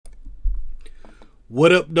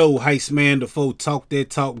What up, though, Heist man? The foe talk that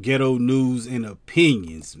talk, ghetto news and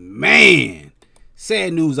opinions. Man,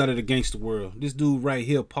 sad news out of the gangster world. This dude right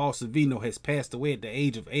here, Paul Sorvino, has passed away at the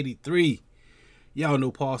age of 83. Y'all know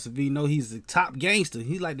Paul Sorvino. He's the top gangster.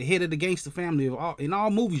 He's like the head of the gangster family in all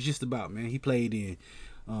movies, just about, man. He played in,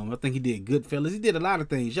 I think he did Goodfellas. He did a lot of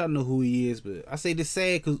things. Y'all know who he is, but I say this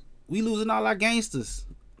sad because we losing all our gangsters.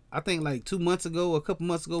 I think like 2 months ago, a couple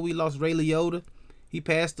months ago, we lost Ray Liotta. He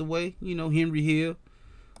passed away. You know, Henry Hill.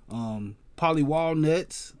 Paulie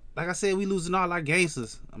Walnuts. Like I said, we losing all our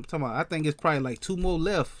gangsters. I'm talking about, I think it's probably like 2 more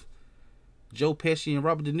left. Joe Pesci and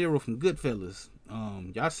Robert De Niro from Goodfellas.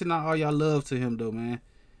 Y'all send out all y'all love to him though, man.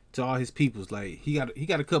 To all his peoples. Like he got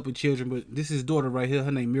a couple of children, but this is his daughter right here.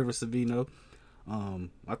 Her name Mira Sorvino.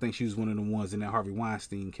 I think she was one of the ones in that Harvey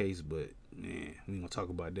Weinstein case, but man, we ain't gonna talk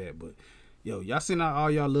about that. But yo, y'all send out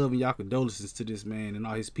all y'all love and y'all condolences to this man and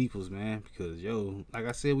all his peoples, man. Because yo, like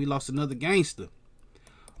I said, we lost another gangster.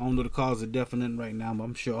 I don't know the cause of death or nothing right now, but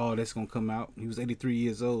I'm sure all that's gonna come out. He was 83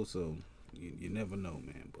 years old, so you never know,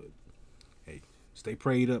 man. But hey, stay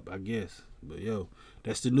prayed up, I guess. But yo,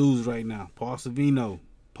 that's the news right now. Paul Sorvino,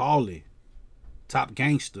 Paulie, top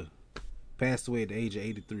gangster, passed away at the age of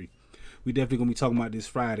 83. We definitely gonna be talking about this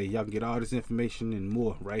Friday. Y'all can get all this information and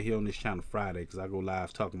more right here on this channel Friday, because I go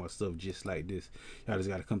live talking about stuff just like this. Y'all just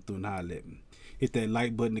gotta come through and holler at me. Hit that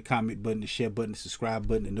like button, the comment button, the share button, the subscribe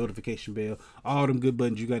button, the notification bell. All them good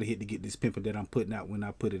buttons you gotta hit to get this pimping that I'm putting out when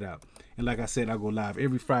I put it out. And like I said, I go live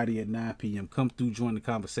every Friday at 9 p.m. Come through, join the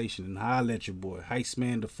conversation, and holler at your boy, Heist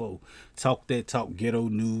Man the Foe. Talk that talk, ghetto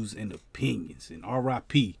news and opinions. And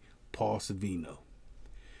R.I.P. Paul Sorvino.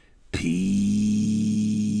 Peace.